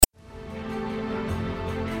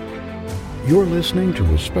You're listening to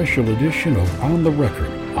a special edition of On the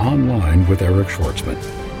Record, Online with Eric Schwartzman,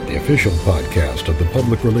 the official podcast of the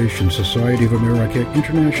Public Relations Society of America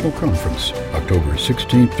International Conference, October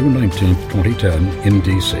 16th through 19th, 2010 in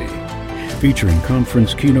D.C., featuring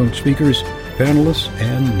conference keynote speakers, panelists,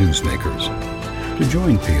 and newsmakers. To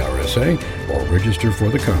join PRSA or register for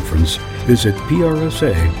the conference, visit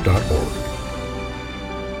prsa.org.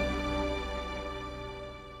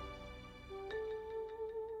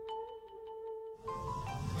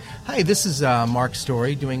 Hi, this is Mark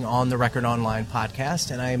Story doing On the Record Online podcast,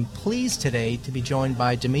 and I am pleased today to be joined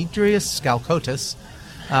by Dimitrios Skalkotis.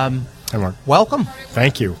 Hi, Mark. Welcome.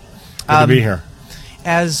 Thank you. Good to be here.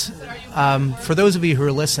 As for those of you who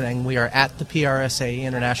are listening, we are at the PRSA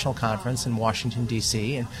International Conference in Washington,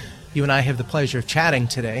 D.C., and you and I have the pleasure of chatting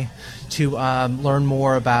today to learn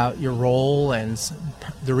more about your role and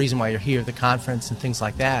the reason why you're here at the conference and things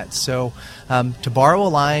like that. So to borrow a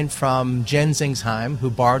line from Jen Zingsheim, who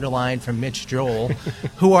borrowed a line from Mitch Joel,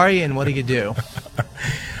 who are you and what do you do?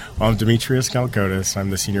 Well, I'm Dimitrios Skalkotis. I'm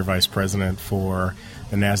the Senior Vice President for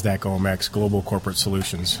the NASDAQ OMX Global Corporate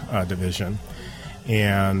Solutions Division.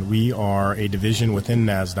 And we are a division within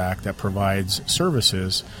NASDAQ that provides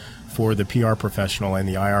services for the PR professional and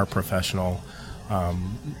the IR professional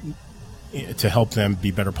to help them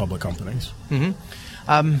be better public companies.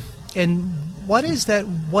 Mm-hmm. And what is that?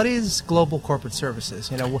 What is Global Corporate Services?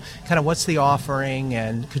 You know, kind of what's the offering,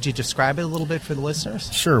 and could you describe it a little bit for the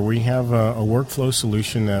listeners? Sure. We have a workflow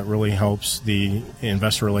solution that really helps the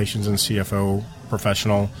investor relations and CFO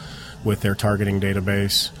professional with their targeting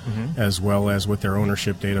database, as well as with their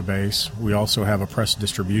ownership database. We also have a press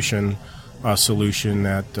distribution solution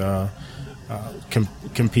that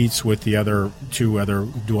competes with the two other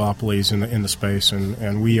duopolies in the space,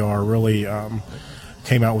 and we are really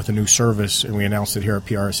came out with a new service, and we announced it here at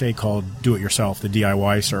PRSA called Do It Yourself, the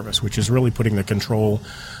DIY service, which is really putting the control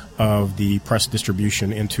of the press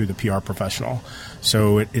distribution into the PR professional.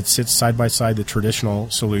 So it sits side by side the traditional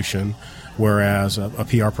solution, whereas a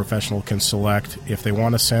PR professional can select if they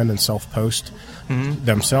want to send and self-post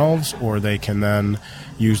themselves, or they can then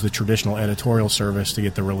use the traditional editorial service to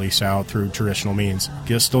get the release out through traditional means.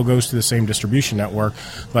 It still goes to the same distribution network,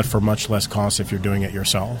 but for much less cost if you're doing it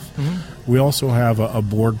yourself. We also have a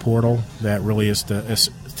board portal that really is to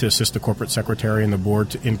assist the corporate secretary and the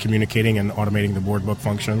board in communicating and automating the board book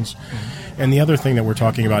functions. And the other thing that we're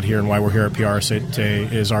talking about here and why we're here at PRSA today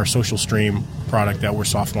is our Social Stream product that we're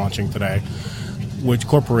soft launching today, which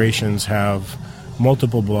corporations have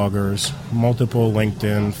multiple bloggers, multiple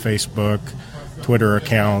LinkedIn, Facebook, Twitter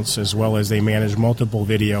accounts, as well as they manage multiple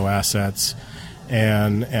video assets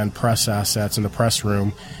and press assets in the press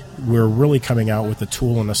room. We're really coming out with a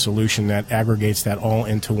tool and a solution that aggregates that all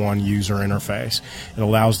into one user interface. It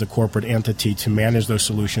allows the corporate entity to manage those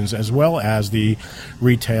solutions, as well as the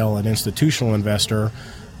retail and institutional investor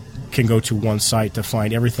can go to one site to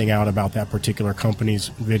find everything out about that particular company's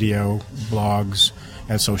video, blogs,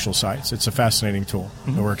 and social sites. It's a fascinating tool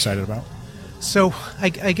that we're excited about. So I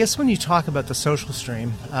guess when you talk about the social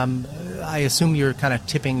stream, I assume you're kind of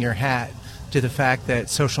tipping your hat to the fact that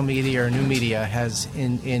social media or new media has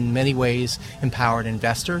in many ways empowered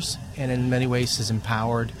investors and in many ways has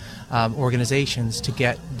empowered organizations to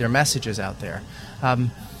get their messages out there.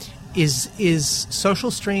 Is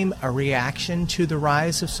Social Stream a reaction to the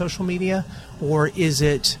rise of social media, or is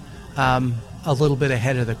it a little bit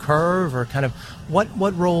ahead of the curve, or kind of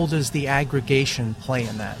what role does the aggregation play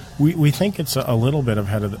in that? We think it's a little bit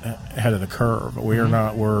ahead of the curve. We are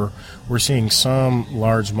not. We're seeing some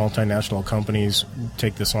large multinational companies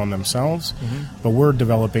take this on themselves, but we're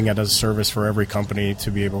developing it as a service for every company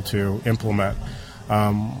to be able to implement.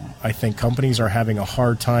 I think companies are having a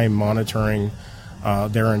hard time monitoring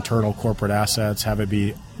their internal corporate assets, have it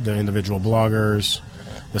be the individual bloggers,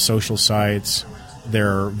 the social sites,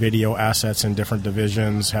 their video assets in different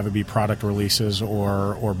divisions, have it be product releases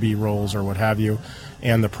or B-rolls or what have you,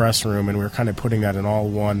 and the press room. And we're kind of putting that in all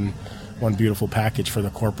one beautiful package for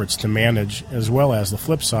the corporates to manage, as well as the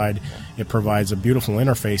flip side, it provides a beautiful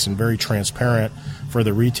interface and very transparent for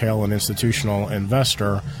the retail and institutional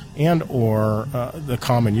investor and or the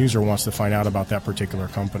common user wants to find out about that particular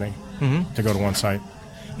company to go to one site.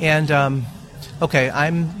 And, okay,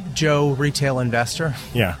 I'm Joe, retail investor.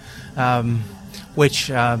 Yeah.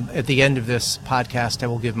 Which at the end of this podcast I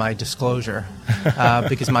will give my disclosure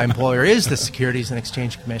because my employer is the Securities and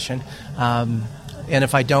Exchange Commission. And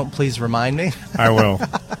if I don't, please remind me. I will.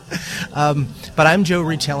 But I'm Joe,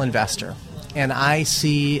 retail investor, and I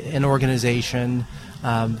see an organization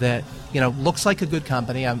that looks like a good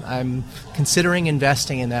company. I'm considering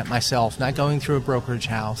investing in that myself, not going through a brokerage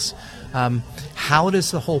house. How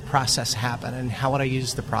does the whole process happen, and how would I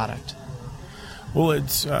use the product? Well,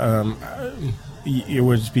 it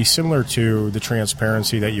would be similar to the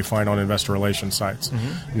transparency that you find on investor relations sites.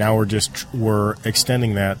 Mm-hmm. Now we're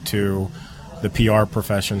extending that to the PR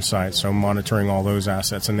profession site, so monitoring all those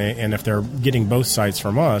assets. And if they're getting both sites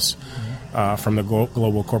from us, from the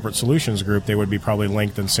Global Corporate Solutions Group, they would be probably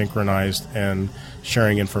linked and synchronized and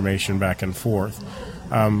sharing information back and forth.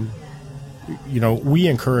 We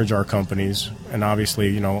encourage our companies, and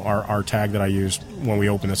obviously, our tag that I used when we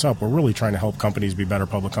open this up, we're really trying to help companies be better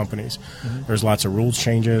public companies. Mm-hmm. There's lots of rules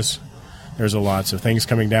changes. There's lots of things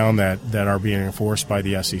coming down that are being enforced by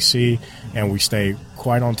the SEC, and we stay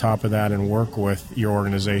quite on top of that and work with your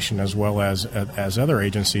organization as well as other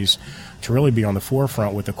agencies to really be on the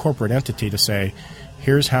forefront with the corporate entity to say,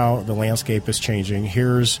 here's how the landscape is changing,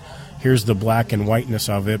 here's the black and whiteness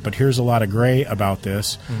of it, but here's a lot of gray about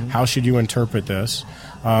this. Mm-hmm. How should you interpret this?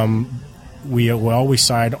 We always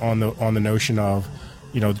side on the notion of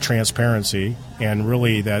transparency, and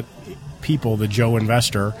really that people, the Joe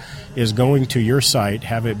investor, is going to your site,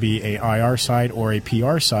 have it be a IR site or a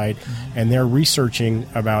PR site, mm-hmm. and they're researching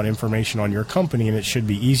about information on your company, and it should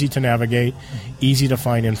be easy to navigate, mm-hmm. easy to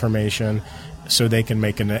find information, so they can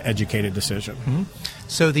make an educated decision. Mm-hmm.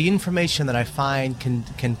 So the information that I find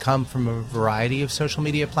can come from a variety of social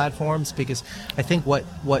media platforms, because I think what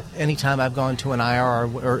anytime I've gone to an IR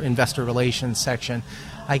or investor relations section,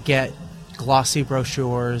 I get glossy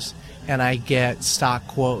brochures and I get stock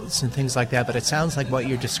quotes and things like that. But it sounds like what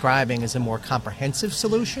you're describing is a more comprehensive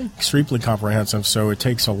solution? Extremely comprehensive. So it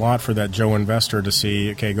takes a lot for that Joe investor to see,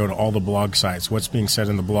 okay, go to all the blog sites. What's being said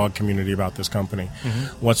in the blog community about this company?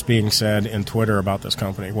 Mm-hmm. What's being said in Twitter about this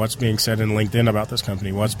company? What's being said in LinkedIn about this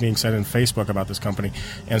company? What's being said in Facebook about this company?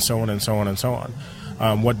 And so on and so on and so on.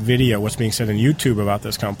 What's being said in YouTube about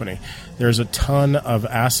this company? There's a ton of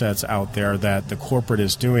assets out there that the corporate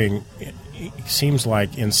is doing, it seems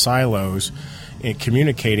like, in silos, in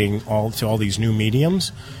communicating to all these new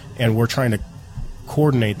mediums, and we're trying to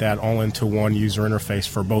coordinate that all into one user interface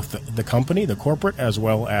for both the company, the corporate, as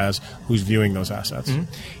well as who's viewing those assets.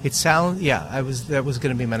 Mm-hmm. That was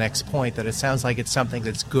going to be my next point, that it sounds like it's something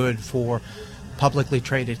that's good for publicly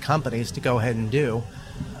traded companies to go ahead and do.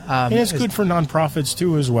 And it's good for nonprofits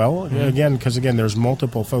too, as well. Mm-hmm. Because there's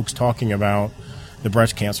multiple folks talking about the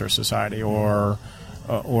Breast Cancer Society or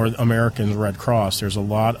American Red Cross. There's a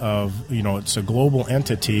lot of, it's a global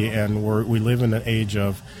entity, and we live in an age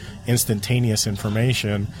of instantaneous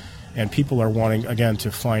information, and people are wanting, again,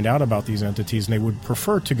 to find out about these entities, and they would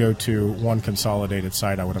prefer to go to one consolidated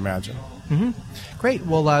site, I would imagine. Mm-hmm. Great.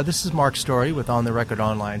 Well, this is Mark Story with On the Record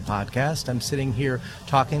Online podcast. I'm sitting here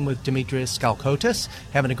talking with Dimitris Skalkotis,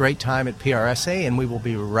 having a great time at PRSA, and we will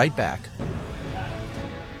be right back.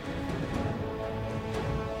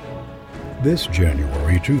 This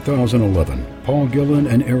January 2011, Paul Gillen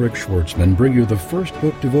and Eric Schwartzman bring you the first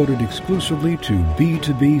book devoted exclusively to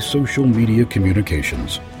B2B social media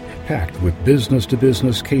communications. Packed with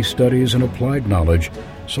business-to-business case studies and applied knowledge,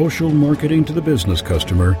 Social Marketing to the Business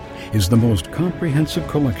Customer is the most comprehensive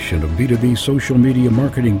collection of B2B social media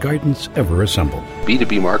marketing guidance ever assembled.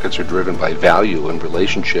 B2B markets are driven by value and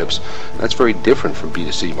relationships. That's very different from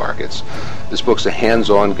B2C markets. This book's a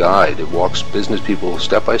hands-on guide. It walks business people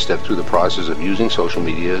step by step through the process of using social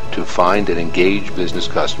media to find and engage business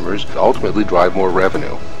customers, to ultimately drive more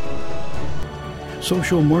revenue.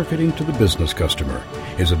 Social Marketing to the Business Customer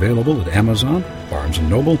is available at Amazon, Barnes &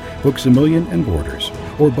 Noble, Books A Million, and Borders,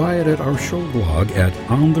 or buy it at our show blog at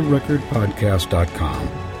ontherecordpodcast.com.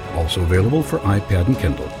 Also available for iPad and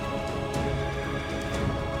Kindle.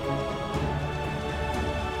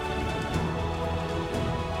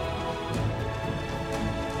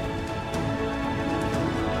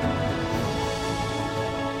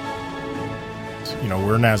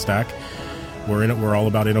 We're NASDAQ. We're all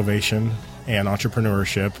about innovation and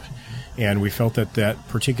entrepreneurship, and we felt that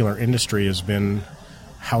particular industry has been,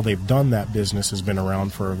 how they've done that business has been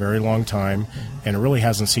around for a very long time, and it really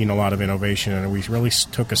hasn't seen a lot of innovation, and we really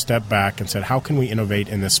took a step back and said, how can we innovate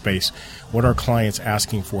in this space? What are clients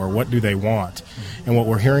asking for? What do they want? And what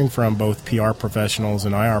we're hearing from both PR professionals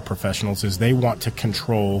and IR professionals is they want to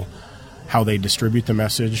control how they distribute the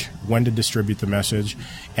message, when to distribute the message,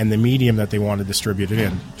 and the medium that they want to distribute it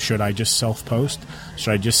in. Should I just self-post?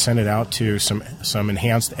 Should I just send it out to some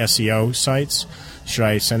enhanced SEO sites? Should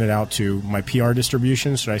I send it out to my PR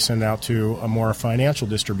distribution? Should I send it out to a more financial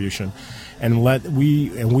distribution? And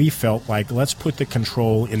we felt like, let's put the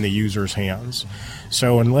control in the user's hands.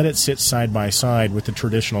 So, and let it sit side by side with the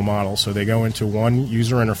traditional model. So they go into one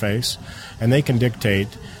user interface, and they can dictate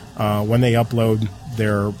when they upload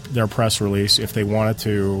their press release if they want it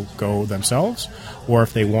to go themselves or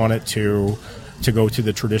if they want it to go to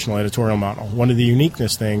the traditional editorial model. One of the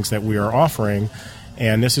uniqueness things that we are offering,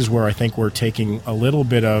 and this is where I think we're taking a little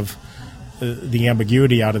bit of the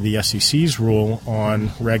ambiguity out of the SEC's rule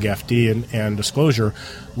on Reg FD and disclosure,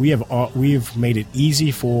 we've made it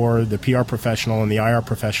easy for the PR professional and the IR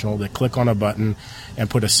professional to click on a button and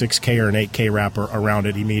put a 6K or an 8K wrapper around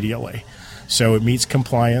it immediately. So it meets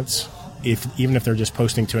compliance, even if they're just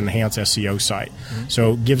posting to an enhanced SEO site. Mm-hmm.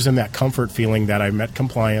 So it gives them that comfort feeling that I met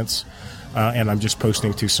compliance, and I'm just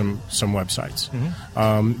posting to some websites.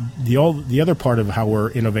 Mm-hmm. The other part of how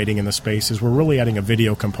we're innovating in the space is we're really adding a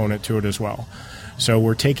video component to it as well. So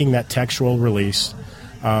we're taking that textual release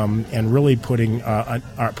and really putting the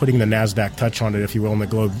NASDAQ touch on it, if you will, and the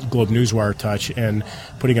Globe Newswire touch, and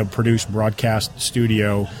putting a produced broadcast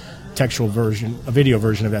studio textual version, a video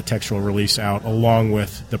version of that textual release out along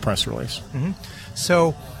with the press release. Mm-hmm.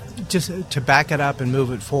 So just to back it up and move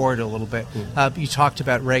it forward a little bit, you talked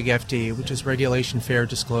about Reg FD, which is Regulation Fair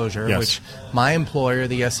Disclosure, yes. which my employer,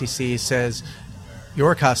 the SEC, says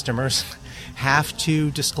your customers have to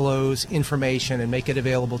disclose information and make it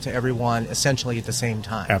available to everyone essentially at the same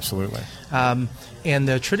time. Absolutely. And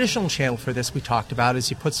the traditional channel for this we talked about is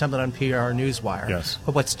you put something on PR Newswire. Yes.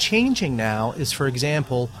 But what's changing now is, for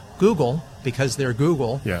example, Google, because they're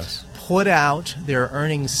Google, yes. put out their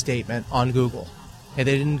earnings statement on Google. And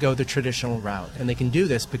they didn't go the traditional route. And they can do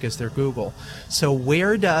this because they're Google. So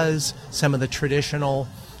where does some of the traditional,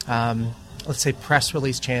 let's say, press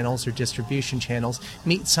release channels or distribution channels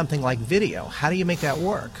meet something like video? How do you make that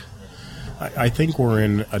work? I think we're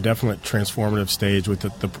in a definite transformative stage with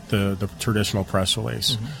the traditional press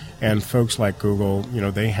release. Mm-hmm. And folks like Google,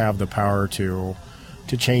 they have the power to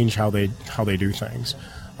change how they do things.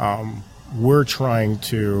 We're trying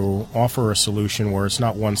to offer a solution where it's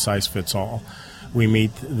not one size fits all. We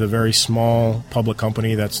meet the very small public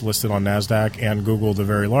company that's listed on NASDAQ and Google, the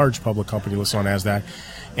very large public company listed on NASDAQ,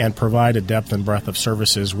 and provide a depth and breadth of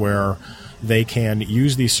services where they can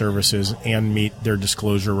use these services and meet their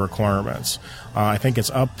disclosure requirements. I think it's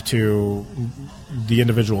up to the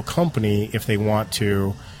individual company if they want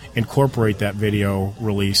to incorporate that video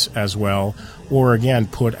release as well, or again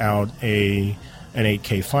put out an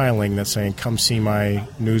 8K filing that's saying, come see my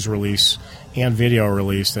news release and video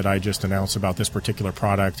release that I just announced about this particular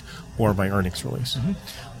product, or my earnings release. Mm-hmm.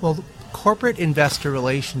 Well, corporate investor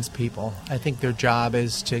relations people, I think their job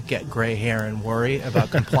is to get gray hair and worry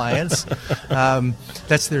about compliance.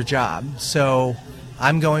 That's their job. So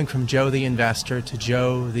I'm going from Joe the investor to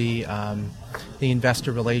Joe the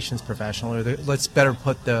investor relations professional, or let's better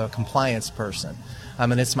put the compliance person.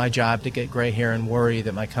 And it's my job to get gray hair and worry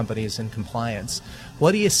that my company is in compliance.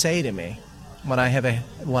 What do you say to me when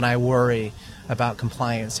I worry about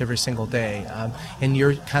compliance every single day? And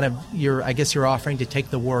I guess you're offering to take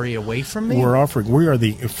the worry away from me? We are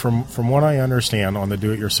from what I understand on the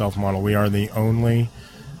do-it-yourself model, we are the only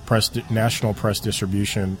national press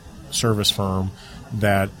distribution service firm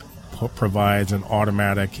that provides an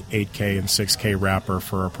automatic 8K and 6K wrapper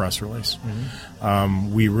for a press release.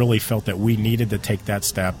 Mm-hmm. We really felt that we needed to take that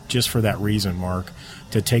step just for that reason, Mark,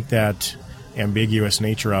 to take that ambiguous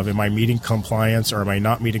nature of, am I meeting compliance or am I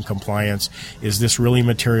not meeting compliance? Is this really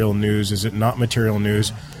material news? Is it not material news?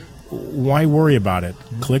 Why worry about it?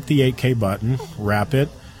 Mm-hmm. Click the 8K button, wrap it,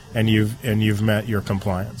 and you've met your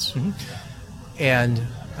compliance. Mm-hmm. And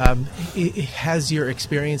has your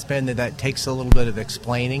experience been that takes a little bit of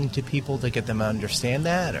explaining to people to get them to understand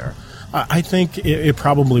that, or? I think it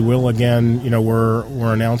probably will. Again,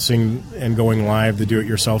 we're announcing and going live the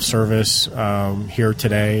do-it-yourself service here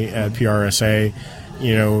today at PRSA.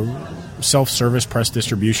 Self-service press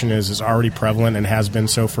distribution is already prevalent and has been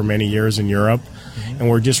so for many years in Europe. Mm-hmm. And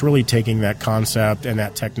we're just really taking that concept and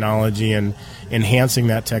that technology and enhancing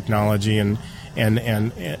that technology and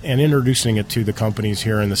introducing it to the companies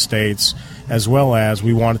here in the States, as well as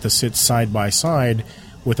we want it to sit side by side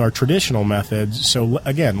with our traditional methods. So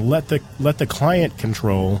again, let the client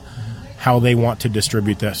control how they want to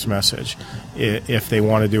distribute this message, if they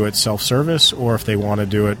want to do it self-service or if they want to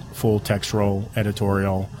do it full textual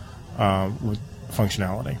editorial with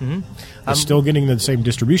functionality. Mm-hmm. It's still getting the same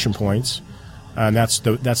distribution points, And that's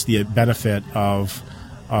the benefit of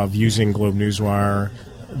using Globe Newswire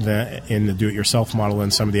in the do-it-yourself model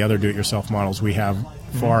and some of the other do-it-yourself models. We have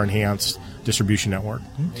far enhanced distribution network.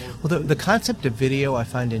 Well, the concept of video I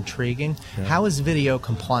find intriguing. Yeah. How is video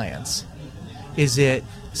compliance? Is it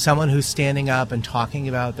someone who's standing up and talking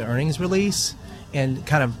about the earnings release and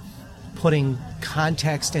kind of putting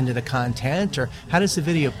context into the content, or how does the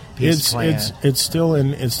video piece play in? It's still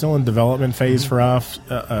in development phase for us.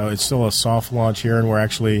 It's still a soft launch here, and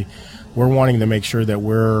we're wanting to make sure that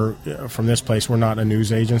we're from this place. We're not a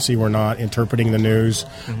news agency. We're not interpreting the news.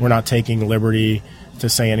 We're not taking liberty to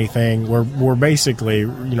say anything. We're basically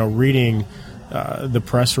reading the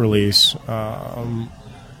press release and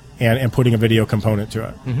putting a video component to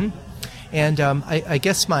it. And I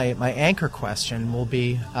guess my anchor question will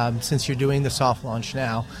be, since you're doing the soft launch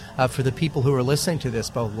now, for the people who are listening to this,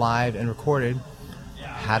 both live and recorded,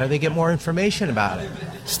 how do they get more information about it?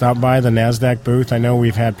 Stop by the NASDAQ booth. I know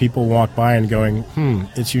we've had people walk by and going,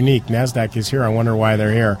 it's unique. NASDAQ is here. I wonder why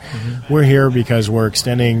they're here. We're here because we're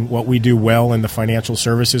extending what we do well in the financial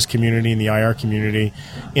services community and the IR community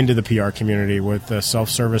into the PR community with the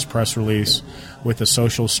self-service press release, with the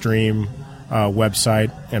social stream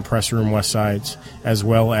website and press room websites, as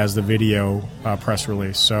well as the video press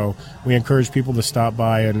release. So we encourage people to stop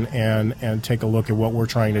by and take a look at what we're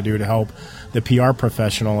trying to do to help the PR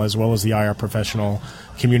professional as well as the IR professional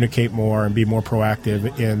communicate more and be more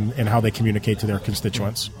proactive in how they communicate to their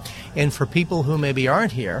constituents. And for people who maybe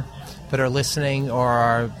aren't here but are listening or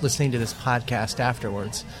are listening to this podcast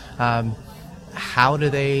afterwards, how do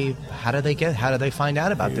they find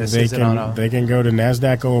out about this? They can go to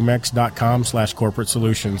NASDAQOMX.com/corporate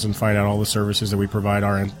solutions and find out all the services that we provide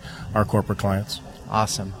our corporate clients.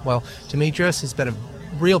 Awesome. Well, Dimitrios, it's been a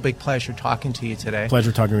real big pleasure talking to you today.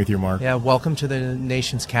 Pleasure talking with you, Mark. Yeah, welcome to the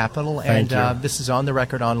nation's capital. Thank you. This is On the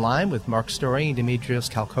Record Online with Mark Story and Dimitrios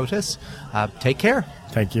Kalkotis. Take care.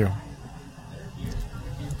 Thank you.